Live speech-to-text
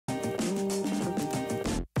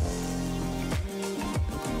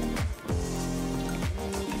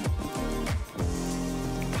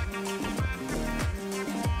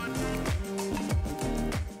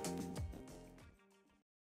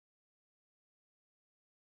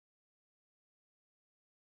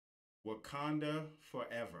Wakanda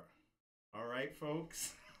forever. All right,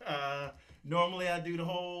 folks. Normally I do the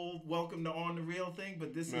whole welcome to On the Real thing,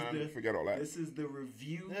 but forget all that. This is the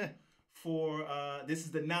review for this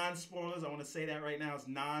is the non-spoilers. I want to say that right now. It's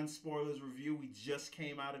non-spoilers review. We just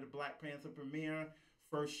came out of the Black Panther premiere,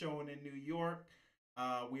 first showing in New York.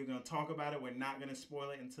 We're going to talk about it. We're not going to spoil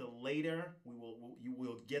it until later. You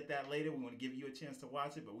will get that later. We want to give you a chance to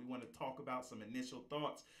watch it, but we want to talk about some initial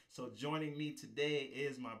thoughts. So joining me today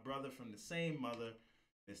is my brother from the same mother,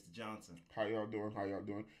 Mr. Johnson. How y'all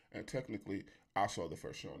doing? And technically, I saw the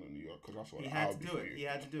first show in New York because I saw it. He had to do it. He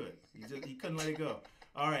had to do it. He couldn't let it go.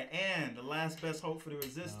 All right, and the last best hope for the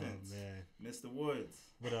resistance, Mr. Woods.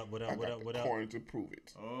 What up? Coin to prove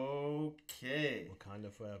it. Okay.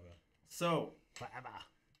 Wakanda forever. So. Forever.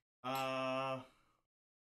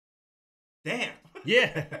 Damn.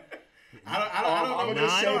 Yeah. I don't know. I'm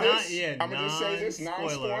gonna just say this.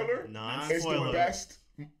 Non-spoiler. It's the best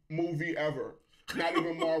movie ever. Not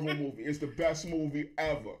even Marvel movie. It's the best movie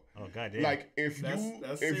ever. Oh god damn. Like if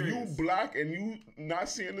you black and you not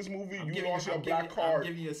seeing this movie, you lost your black card. I'm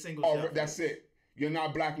giving you a single shot. That's it. You're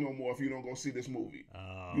not black no more if you don't go see this movie.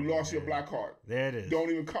 Oh, you lost your black card. There it is. Don't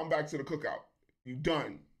even come back to the cookout. You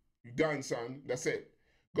done. You done, son. That's it.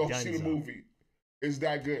 Go see the movie. It's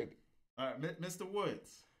that good. All right, Mr.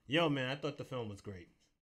 Woods. Yo, man, I thought the film was great.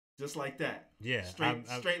 Just like that. Yeah.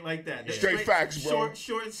 Straight like that. Yeah. Straight facts, bro.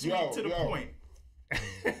 Short and sweet to the point.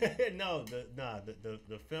 No,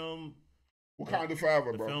 the film. Wakanda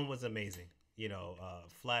forever, bro. The film was amazing. You know,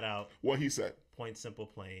 flat out. What he said. Point, simple,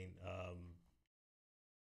 plain.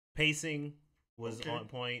 Pacing was on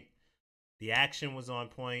point. The action was on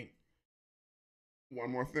point. One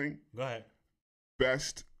more thing. Go ahead.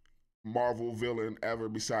 Best Marvel villain ever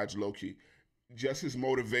besides Loki. Just his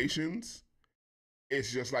motivations. It's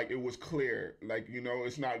just like it was clear. Like, you know,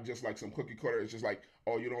 it's not just like some cookie cutter. It's just like,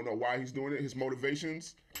 oh, you don't know why he's doing it. His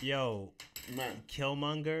motivations. Yo, man.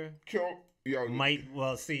 Killmonger.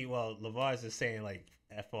 LeVar's is saying like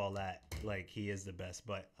F all that. Like he is the best,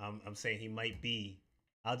 but I'm saying he might be.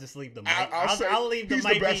 I'll just leave the mic. I'll leave the mic.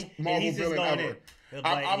 He's the best Marvel villain ever.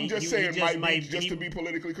 I'm just saying might be just to be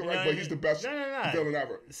politically correct, but he's the best villain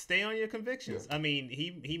ever. Stay on your convictions. Yeah. I mean,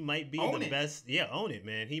 he might be the best. Yeah, own it,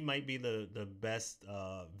 man. He might be the best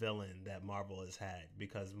villain that Marvel has had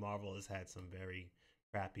because Marvel has had some very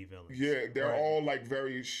crappy villains. Yeah, they're all like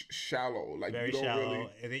very shallow. Like very you don't shallow.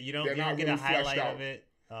 Really, you don't get a highlight of it.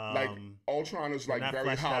 Like Ultron is like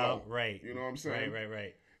very hollow. Right. You know what I'm saying?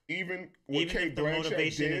 Right. Even if the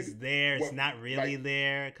motivation is there, it's not really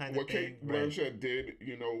there, kind of thing. What Kate Blanchett did,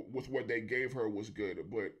 you know, with what they gave her was good,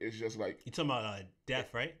 but it's just like you talking about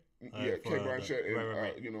Death, right? Yeah, Kate Blanchett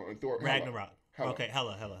and you know, and Thor Ragnarok. Okay,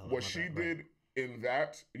 Hella. What she did in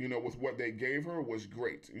that, you know, with what they gave her was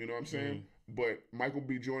great. You know what I'm saying? But Michael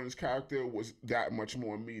B. Jordan's character was that much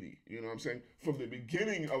more meaty. You know what I'm saying? From the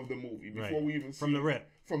beginning of the movie, before we even see from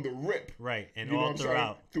the rip. Right, and you know all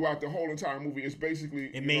throughout the whole entire movie, it's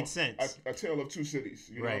basically it made sense. A tale of two cities.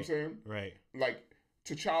 You know what I'm saying? Right. Like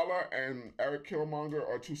T'Challa and Eric Killmonger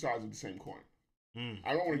are two sides of the same coin.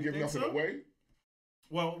 I don't want to give nothing away.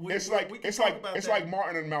 Well, it's like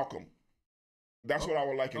Martin and Malcolm. That's what I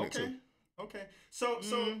would liken it to. Okay. So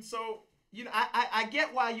you know, I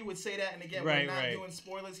get why you would say that, and again, we're not doing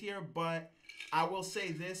spoilers here, but I will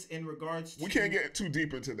say this in regards to... We can't get too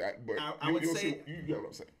deep into that, but I would say... You get what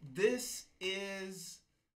I'm saying. This is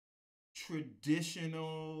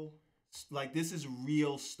traditional... Like, this is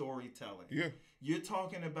real storytelling. Yeah. You're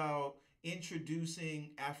talking about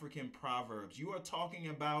introducing African proverbs. You are talking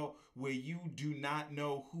about where you do not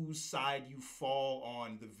know whose side you fall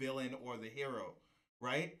on, the villain or the hero,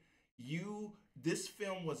 right? This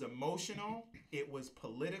film was emotional. It was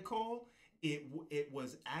political. It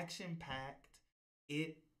was action-packed.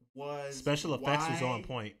 It was special effects was on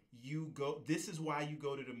point. This is why you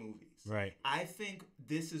go to the movies. Right. I think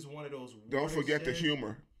this is one of those. Don't forget the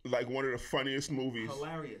humor. Like one of the funniest movies.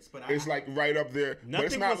 Hilarious, but it's like right up there. Nothing but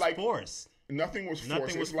it's not was like forced. Nothing was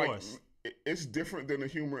forced. It's like it's different than the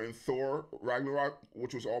humor in Thor Ragnarok,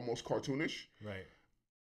 which was almost cartoonish. Right.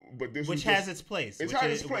 But this which has its place. It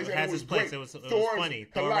has its place. It was funny.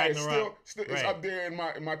 Thor Ragnarok. Still it's up there in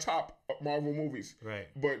my top Marvel movies. Right.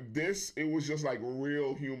 But it was just like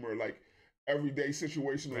real humor, like everyday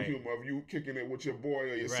situational humor of you kicking it with your boy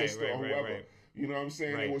or your sister or whoever. Right. You know what I'm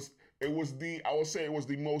saying? Right. I would say it was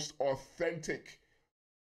the most authentic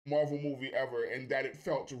Marvel movie ever, and that it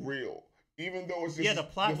felt real. Even though it's just the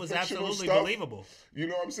plot was absolutely stuff, believable. You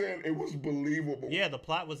know what I'm saying? It was believable. Yeah, the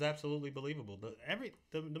plot was absolutely believable.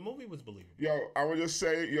 The movie was believable. Yo, I would just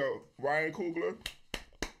say, Ryan Coogler,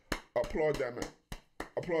 applaud that man.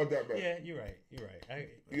 Applaud that man. Yeah, you're right.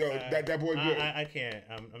 You're right. That boy good. I can't.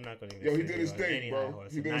 I'm not going to. Yo, he did his thing, bro.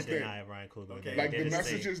 He did his thing. Deny Ryan Coogler. Okay. Like the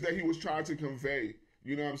messages that he was trying to convey.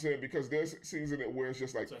 You know what I'm saying? Because there's scenes in it where it's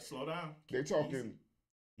just like, so slow down. They're talking.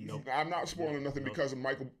 Nope. I'm not spoiling nothing because of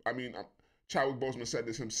Chadwick Boseman said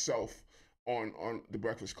this himself on The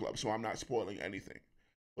Breakfast Club, so I'm not spoiling anything.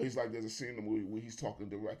 But he's like, there's a scene in the movie where he's talking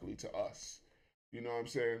directly to us. You know what I'm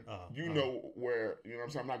saying? Know where, you know what I'm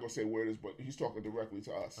saying? I'm not going to say where it is, but he's talking directly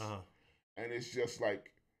to us. And it's just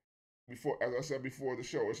like, before, as I said before the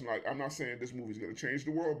show, it's like, I'm not saying this movie's going to change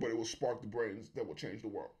the world, but it will spark the brains that will change the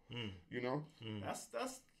world. You know?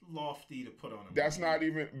 That's lofty to put on a That's movie. not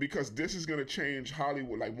even, because this is going to change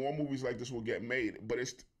Hollywood. Like, more movies like this will get made, but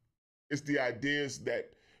it's the ideas that,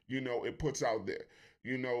 you know, it puts out there.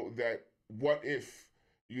 You know, that what if,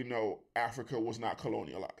 you know, Africa was not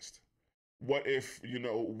colonialized? What if, you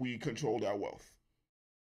know, we controlled our wealth?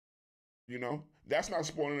 You know? That's not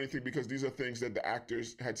spoiling anything because these are things that the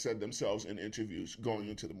actors had said themselves in interviews going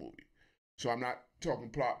into the movie. So I'm not talking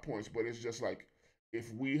plot points, but it's just like,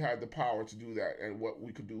 if we had the power to do that and what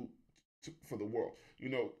we could do for the world. You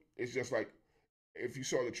know, it's just like, if you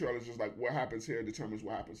saw the trailer, it's just like, what happens here determines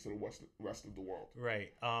what happens to the rest of the world.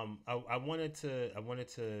 Right. I wanted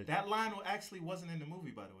to. That line actually wasn't in the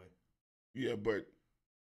movie, by the way. Yeah, but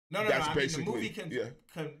no. That's I basically mean, the movie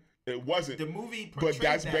it wasn't. The movie, but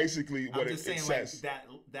that's that. Basically what it saying, says. Like,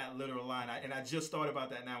 that literal line, and I just thought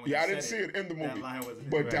about that now. When I didn't see it in the movie, that line wasn't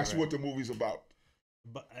but that's what the movie's about.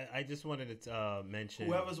 But I just wanted to mention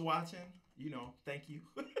whoever's watching, you know, thank you.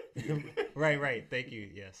 Right. Thank you.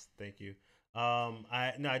 Yes, thank you.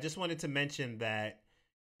 I just wanted to mention that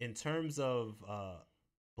in terms of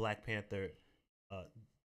Black Panther,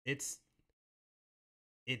 it's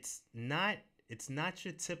not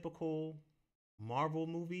your typical Marvel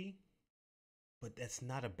movie, but that's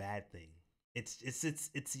not a bad thing. It's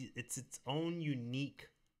its own unique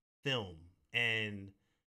film, and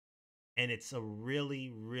it's a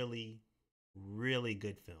really, really, really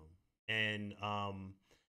good film. And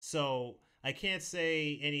so I can't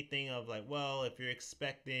say anything of like, well, if you're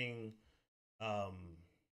expecting, I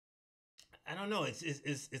don't know, it's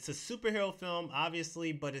a superhero film,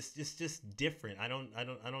 obviously, but it's just different. I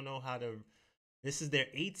don't know how to. This is their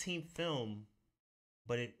 18th film,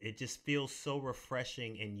 but it just feels so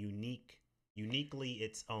refreshing and uniquely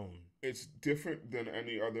its own. It's different than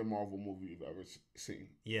any other Marvel movie you've ever seen.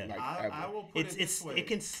 Yeah, like, I will put it this way. It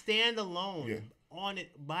can stand alone on it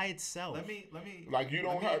by itself. Let me. Like, you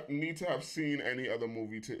don't need to have seen any other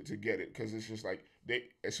movie to get it, because it's just like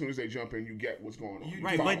as soon as they jump in, you get what's going on.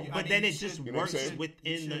 Right, but then it just works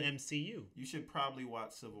within the MCU. You should probably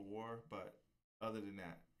watch Civil War, but other than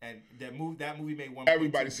that. And that movie made $1.2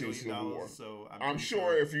 Everybody's seen billion, Civil War. So I'm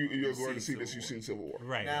sure if you're going to see this, you've seen Civil War.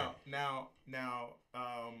 Right. Now.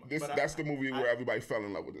 That's the movie where everybody fell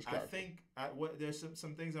in love with this character. I think there's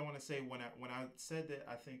some things I want to say when I said that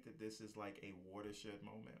I think that this is like a watershed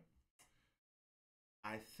moment.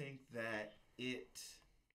 I think that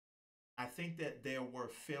there were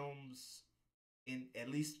films at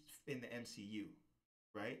least in the MCU,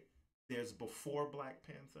 right? There's before Black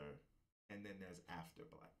Panther, and then there's after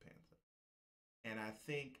Black Panther. And I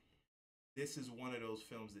think this is one of those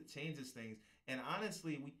films that changes things. And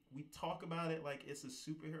honestly, we talk about it like it's a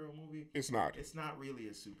superhero movie. It's not. It's not really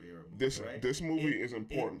a superhero movie. This movie is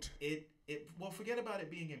important. Well, forget about it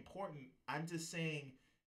being important. I'm just saying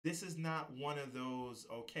this is not one of those,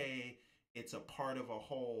 okay, it's a part of a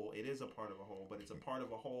whole. It is a part of a whole, but it's a part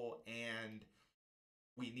of a whole, and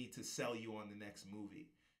we need to sell you on the next movie.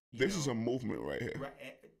 This is a movement right here. Right,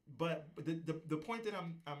 but the point that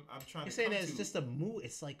I'm trying to say that it's just a movie.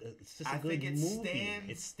 It's just a good think movie.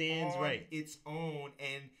 It stands on right. Its own,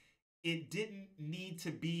 and it didn't need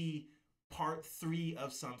to be part 3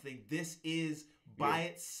 of something. This is by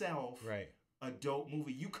itself a dope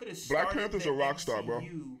movie. You could have started Black Panther's a rock star, bro.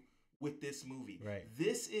 With this movie, right?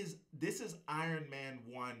 This is Iron Man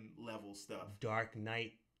 1 level stuff. Dark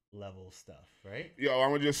Knight level stuff, right? Yo,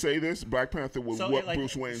 I'm gonna just say this: Black Panther would whoop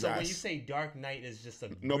Bruce Wayne's ass. So when you say Dark Knight is just a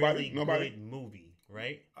really good movie,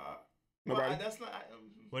 right? Nobody. Well, that's not.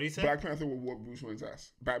 What do you say? Black Panther would whoop Bruce Wayne's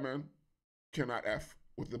ass. Batman cannot F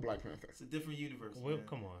with the Black Panther. It's a different universe. Well,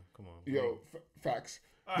 come on. Yo, facts.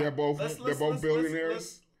 Right, they're both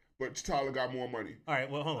billionaires, but T'Challa got more money. All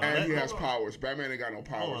right, well, hold on. And he has powers. Batman ain't got no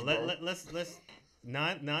powers. Hold on. Let's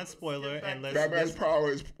non spoiler and let's. Batman's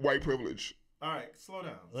power is white privilege. All right, slow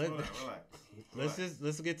down. Relax.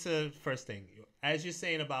 Let's get to the first thing. As you're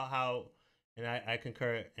saying about how, and I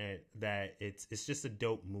concur that it's just a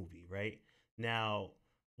dope movie, right? Now,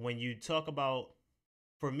 when you talk about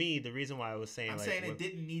for me, the reason why I was saying I'm like saying it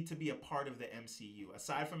didn't need to be a part of the MCU.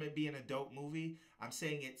 Aside from it being a dope movie, I'm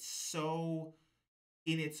saying it's so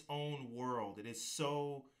in its own world.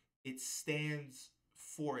 It stands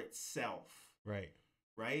for itself. right.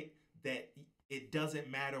 Right? That it doesn't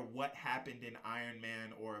matter what happened in Iron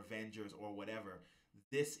Man or Avengers or whatever.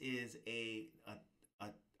 This is a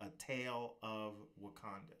tale of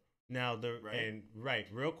Wakanda. Now Right?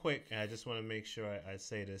 real quick, I just want to make sure I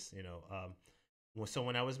say this. So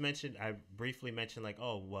when I briefly mentioned like,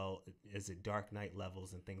 oh well, is it Dark Knight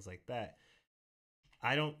levels and things like that?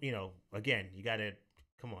 I don't, again, you gotta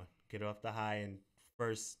come on, get off the high and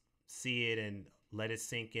first see it and let it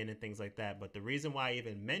sink in and things like that. But the reason why I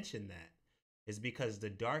even mentioned that is because The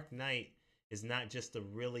Dark Knight is not just a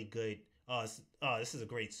really good. This is a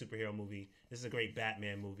great superhero movie. This is a great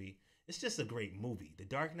Batman movie. It's just a great movie. The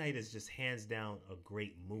Dark Knight is just hands down a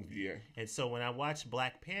great movie. Yeah. And so when I watched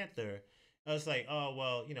Black Panther, I was like, oh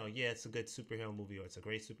well, yeah, it's a good superhero movie, or it's a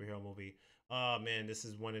great superhero movie. Oh man, this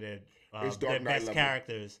is one of their best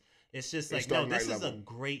characters. It's just like, no, this is a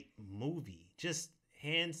great movie, just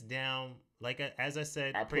hands down. Like as I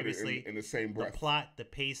said previously, put it in the same breath. The plot, the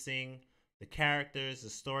pacing, the characters, the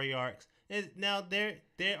story arcs. Now there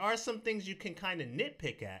are some things you can kind of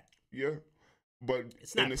nitpick at. Yeah, but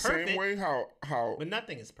it's not in the perfect, same way how but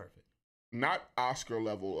nothing is perfect. Not Oscar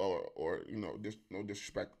level or no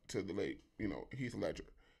disrespect to the late Heath Ledger,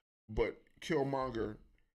 but Killmonger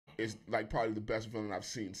is like probably the best villain I've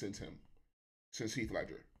seen since Heath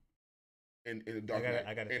Ledger in the Dark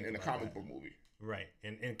Knight in a comic book movie. Right,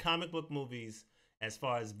 and in comic book movies, as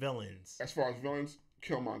far as villains,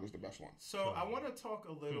 Killmonger's the best one. So I want to talk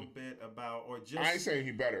a little bit about, or just I ain't saying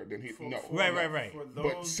he better than he. No, right.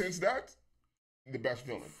 But since that, the best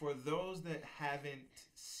villain. For those that haven't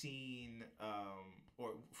seen,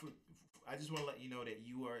 I just want to let you know that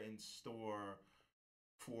you are in store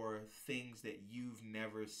for things that you've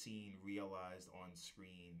never seen realized on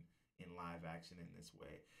screen in live action in this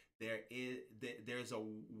way. There's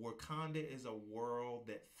Wakanda is a world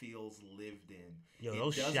that feels lived in. Yo,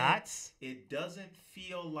 those shots. It doesn't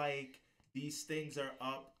feel like these things are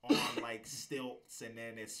up on like stilts, and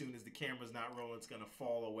then as soon as the camera's not rolling, it's gonna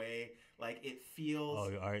fall away. Like it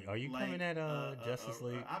feels. Oh, are you like, coming at Justice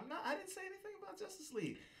League? I'm not. I didn't say anything about Justice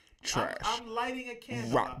League. Trash. I'm lighting a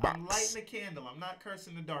candle. I'm lighting a candle. I'm not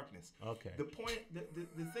cursing the darkness. Okay. The point, the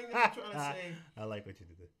thing that I'm trying to say. I like what you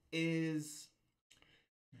did. Is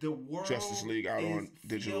the world Justice League out on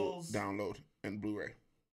digital download and Blu-ray.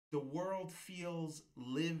 The world feels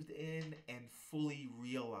lived in and fully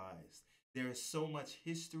realized. There is so much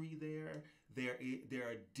history there. There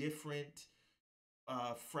are different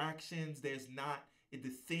fractions. There's not. The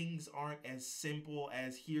things aren't as simple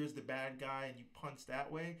as here's the bad guy and you punch that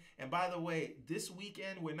way. And by the way, this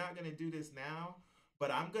weekend, we're not going to do this now, but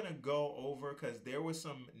I'm going to go over because there were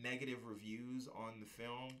some negative reviews on the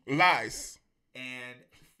film. Lies. And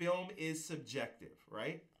film is subjective,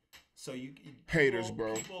 right? So haters,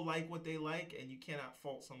 bro. People like what they like, and you cannot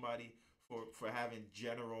fault somebody for having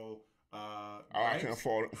general I can't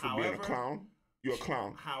fault for being a clown. You're a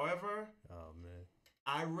clown. However, oh man.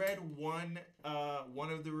 I read one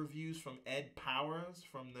of the reviews from Ed Powers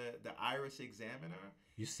from the Irish Examiner.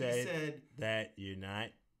 He said that you're not.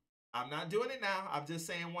 I'm not doing it now. I'm just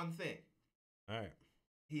saying one thing. All right.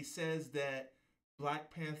 He says that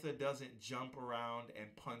Black Panther doesn't jump around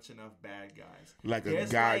and punch enough bad guys. Like a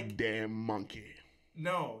goddamn monkey.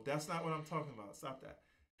 No, that's not what I'm talking about. Stop that.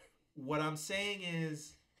 What I'm saying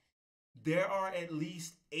is there are at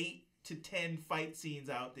least 8 to 10 fight scenes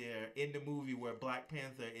out there in the movie where Black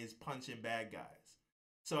Panther is punching bad guys.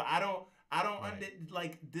 So I don't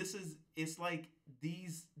like this is it's like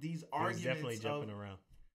these arguments definitely jumping around.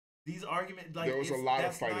 These arguments like there was a lot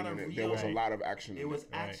of fighting in it. There was a lot of action in it. It was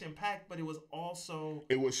action packed, but it was also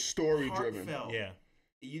story driven. Yeah.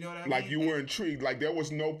 You know what I mean? Like you were intrigued. Like there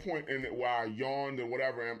was no point in it where I yawned or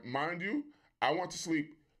whatever. And mind you, I went to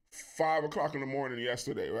sleep 5 o'clock in the morning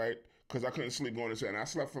yesterday, right? Because I couldn't sleep going to bed. And I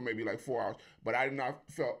slept for maybe like 4 hours. But I did not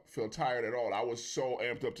feel tired at all. I was so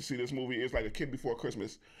amped up to see this movie. It was like a kid before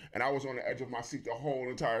Christmas. And I was on the edge of my seat the whole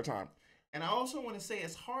entire time. And I also want to say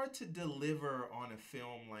it's hard to deliver on a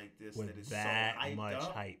film like this with that is that so hyped much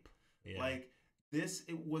up. hype. Yeah. Like this,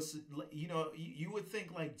 it was, you would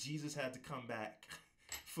think like Jesus had to come back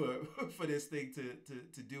for this thing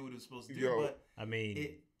to do what it was supposed to do. Yo, but I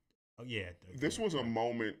mean, this was a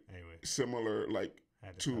moment similar like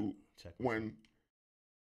to when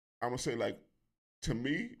I'm gonna say like to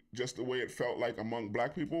me, just the way it felt like among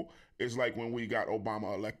black people is like when we got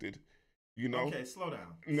Obama elected You know? Okay, slow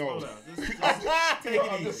down. No. Slow down. Just take it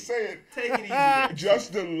I'm easy. just saying. Take it easy. There.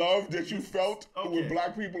 Just the love that you felt Okay. with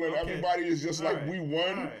black people and Okay. everybody is just All like right. we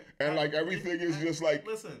won, All right. and like everything is just like.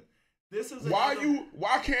 Listen, this is Why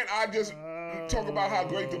can't I just talk about how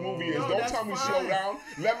great the movie is? No, Don't that's tell me fine. slow down.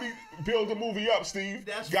 Let me build the movie up, Steve.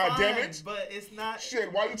 That's God fine, damn it. but it's not.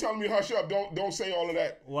 Shit, why you telling me hush up? Don't say all of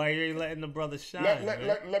that. Why are you letting the brother shine?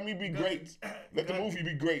 Let me be great. Let the movie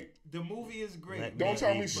be great. The movie is great. Don't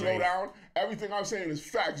tell me slow down. Everything I'm saying is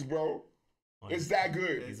facts, bro. It's that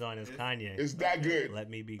good. He's on his Kanye. It's that good. Let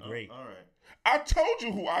me be great. All right. I told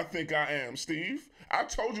you who I think I am, Steve. I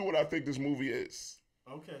told you what I think this movie is.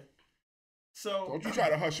 Okay. So Don't you try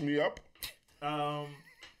to hush me up. Don't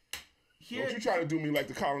you try to do me like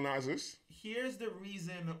the colonizers. Here's the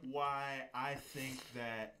reason why I think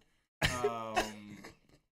that.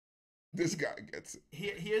 This guy gets it.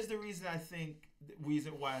 Here's the reason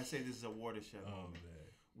why I say this is a watershed moment.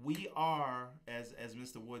 Man. We are, as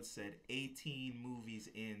Mr. Woods said, 18 movies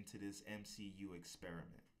into this MCU experiment.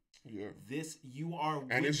 Yeah. You are,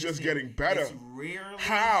 and it's just getting better. It's rarely.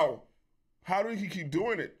 How did he keep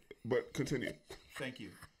doing it? But continue. Thank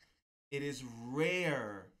you. It is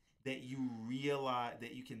rare that you realize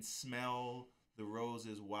that you can smell the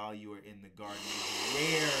roses while you are in the garden. It's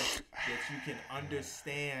rare that you can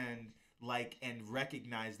understand and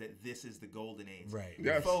recognize that this is the golden age. Right.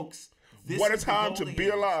 Yes. Folks, what a time to be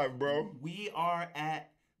alive, bro. We are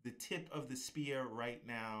at the tip of the spear right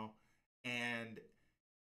now,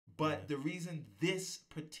 but the reason this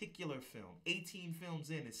particular film, 18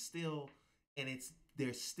 films in, is still, and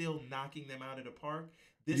they're still knocking them out of the park.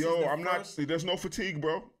 There's no fatigue,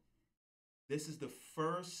 bro. This is the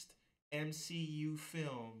first MCU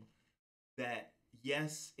film that,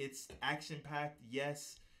 yes, it's action-packed.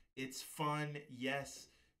 Yes, it's fun. Yes,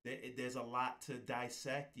 there's a lot to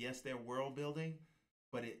dissect. Yes, they're world building,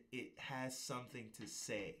 but it has something to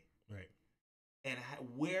say. Right. And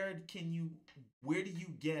where do you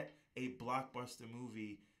get a blockbuster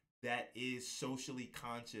movie that is socially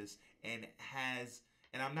conscious and has,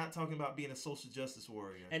 and I'm not talking about being a social justice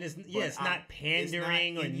warrior. And it's not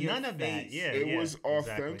pandering or none of that. Yeah, it was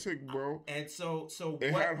authentic, bro. And so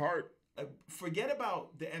it had heart. Forget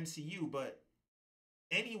about the MCU, but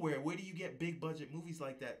anywhere, where do you get big budget movies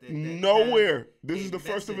like that? Nowhere. This is the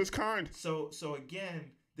first of its kind. So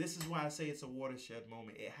again, this is why I say it's a watershed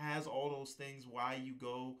moment. It has all those things why you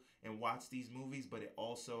go and watch these movies, but it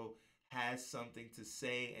also has something to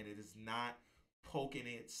say, and it is not poking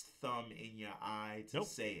its thumb in your eye to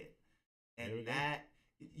say it. And that,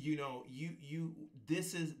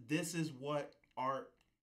 this is what art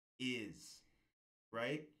is,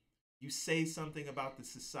 right? You say something about the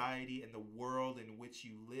society and the world in which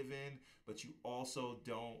you live in, but you also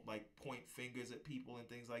don't point fingers at people and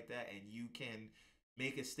things like that. And you can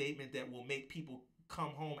make a statement that will make people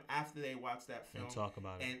come home after they watch that film and talk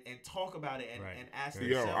about it and talk about it and ask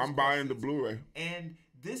themselves I'm buying the Blu-ray. And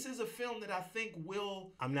this is a film that I think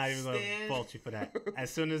will. I'm not even going to fault you for that. As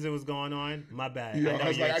soon as it was going on, my bad. I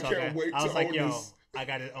was like, I can't wait to own this. I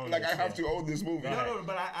got to own this. I have to own this movie. No,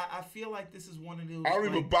 but I feel like this is one of those. I don't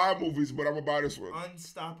even buy movies, but I'm going to buy this one.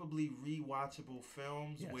 Unstoppably rewatchable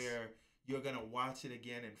films where you're going to watch it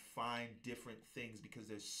again and find different things because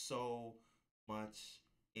there's so much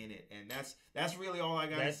in it. And that's really all I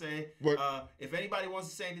gotta say. But if anybody wants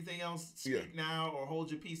to say anything else, speak now or hold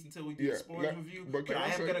your peace until we do the spoilers review. But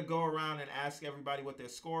I am gonna go around and ask everybody what their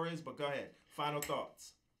score is. But go ahead, final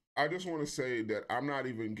thoughts. I just want to say that I'm not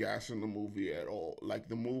even gassing the movie at all. Like,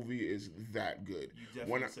 the movie is that good. You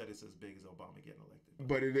definitely said it's as big as Obama getting elected.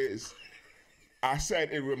 But it is. I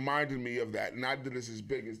said it reminded me of that. Not that it's as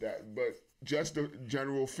big as that, but just the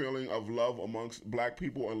general feeling of love amongst black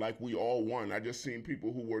people, and like we all won. I just seen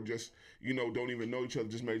people who were just, don't even know each other,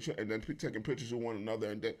 just made each other, and then taking pictures with one another,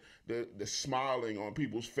 and the smiling on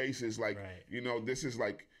people's faces, this is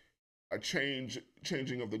like a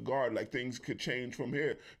changing of the guard. Like, things could change from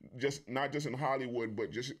here, just not just in Hollywood, but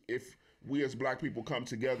just if we as black people come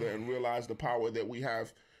together and realize the power that we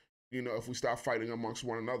have, if we stop fighting amongst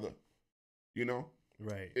one another,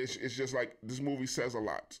 right? It's just like this movie says a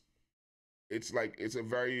lot. It's a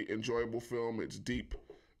very enjoyable film. It's deep,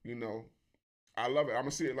 I love it. I'm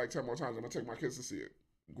gonna see it like 10 more times. I'm gonna take my kids to see it.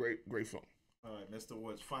 Great film. All right, Mr.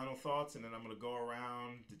 Woods, final thoughts, and then I'm gonna go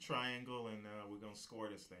around the triangle and we're gonna score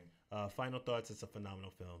this thing. Final thoughts. It's a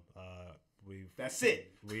phenomenal film. That's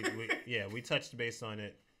it. We touched base on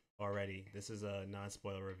it already. This is a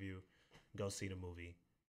non-spoiler review. Go see the movie.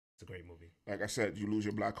 It's a great movie. Like I said, you lose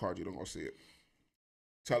your black card, you don't go see it.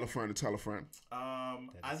 Tell a friend to tell a friend. My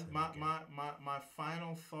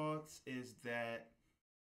final thoughts is that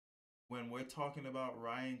when we're talking about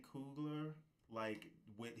Ryan Coogler, like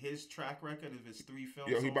with his track record of his 3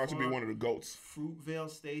 films, He about to be one of the GOATs. Fruitvale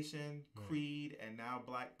Station, Creed, and now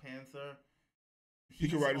Black Panther. He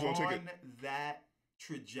can write his own ticket. On that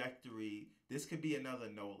trajectory, this could be another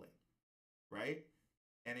Nolan, right?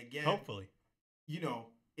 And again, hopefully,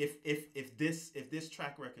 if this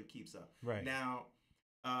track record keeps up, right now,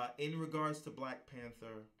 in regards to Black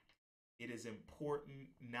Panther, it is important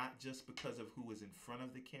not just because of who is in front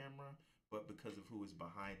of the camera, but because of who is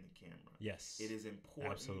behind the camera. Yes, it is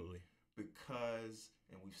important, absolutely, because,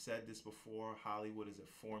 and we've said this before, Hollywood is a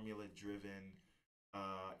formula-driven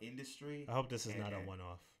industry. I hope this is not a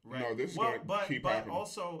one-off. Right. No, this is going to keep happening. But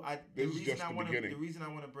also, the reason I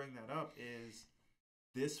want to bring that up is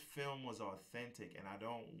this film was authentic, and I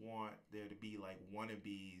don't want there to be like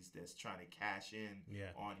wannabes that's trying to cash in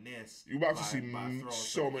on this. You're about to see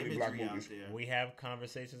so many black movies. We have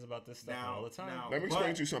conversations about this stuff all the time. Let me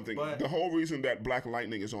explain to you something. The whole reason that Black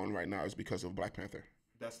Lightning is on right now is because of Black Panther.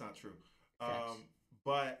 That's not true.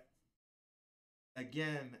 But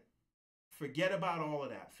again, forget about all of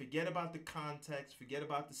that. Forget about the context. Forget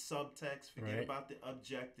about the subtext. Forget about the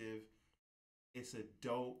objective. It's a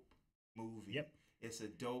dope movie. Yep. It's a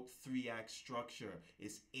dope 3-act structure.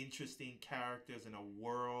 It's interesting characters in a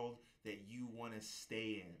world that you want to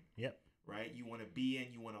stay in. Yep. Right? You want to be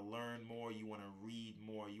in. You want to learn more. You want to read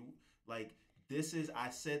more. This is,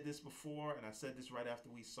 I said this before, and I said this right after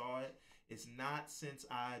we saw it. It's not since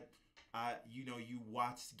you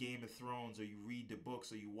watched Game of Thrones, or you read the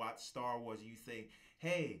books, or you watch Star Wars, and you think,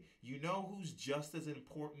 hey, you know who's just as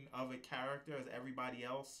important of a character as everybody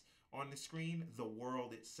else on the screen? The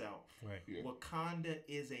world itself. Right. Yeah. Wakanda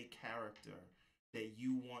is a character that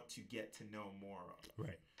you want to get to know more of.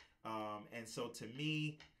 Right. And so to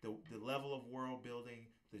me, the level of world building,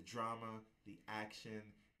 the drama, the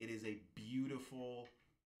action, it is a beautiful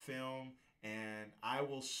film, and I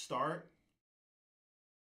will start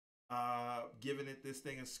giving this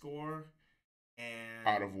thing a score. And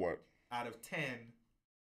out of what? Out of 10,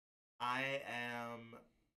 I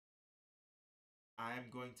am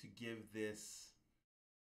going to give this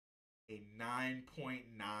a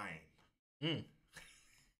 9.9.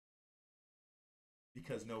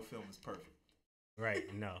 Because no film is perfect. Right.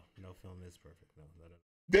 No film is perfect. No.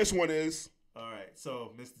 This one is. All right.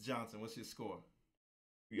 So, Mr. Johnson, what's your score?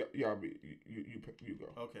 You go.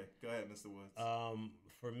 Okay. Go ahead, Mr. Woods.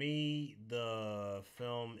 For me, the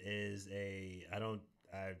film is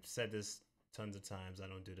I've said this tons of times. I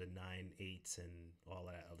don't do the 9/8 and all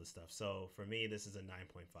that other stuff. So for me, this is a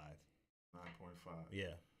 9.5. 9.5.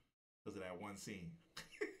 Yeah. Because of that one scene.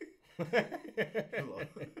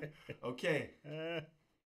 Okay.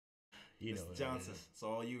 Mr. Johnson, it's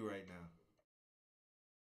all you right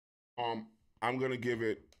now. I'm gonna give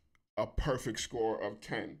it a perfect score of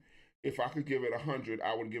 10. If I could give it 100,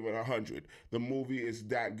 I would give it 100. The movie is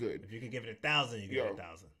that good. If you could give it 1,000, you give it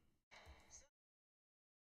 1,000.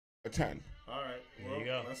 A 10. All right. There you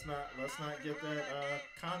go. Let's not get that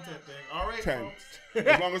content thing. All right, 10. folks.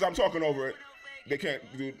 As long as I'm talking over it, they can't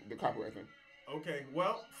do the copyright thing. Okay.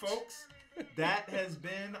 Well, folks, that has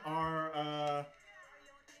been our.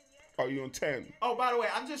 Are you on 10? Oh, by the way,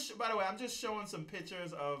 I'm just showing some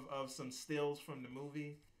pictures of some stills from the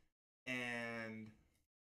movie, and.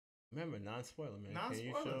 Remember, non-spoiler, man.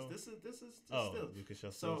 Non-spoilers. This is stills. You can show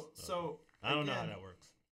stills. So I don't know how that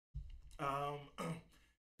works.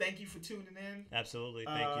 Thank you for tuning in. Absolutely.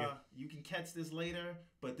 Thank you. You can catch this later,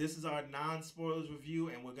 but this is our non-spoilers review,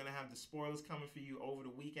 and we're going to have the spoilers coming for you over the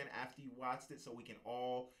weekend after you watched it, so we can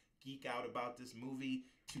all geek out about this movie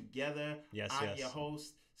together. I'm your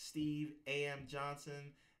host, Steve A.M.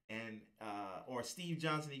 Johnson, or Steve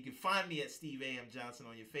Johnson. You can find me at Steve A.M. Johnson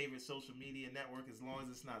on your favorite social media network, as long as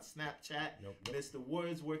it's not Snapchat. Nope. Mr.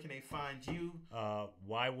 Woods, where can they find you?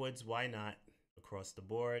 Why Woods, Why Not, across the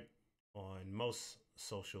board on most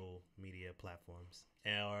social media platforms,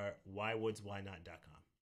 or whywoodswhynot.com.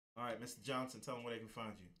 All right, Mr. Johnson, tell them where they can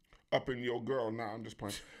find you. Up in your girl. Nah, I'm just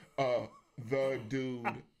playing. The dude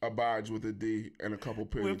abides with a D and a couple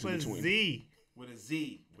periods in between. With a Z. With a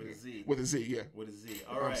Z. With a Z. With a Z, yeah. With a Z.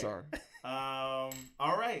 All right. I'm sorry.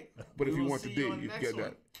 All right. But if you want the D, you get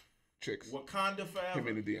that. Chicks. Wakanda forever. Hit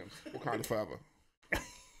me in the DMs. Wakanda forever.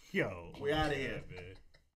 Yo. We out of here.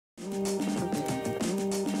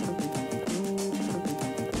 Man.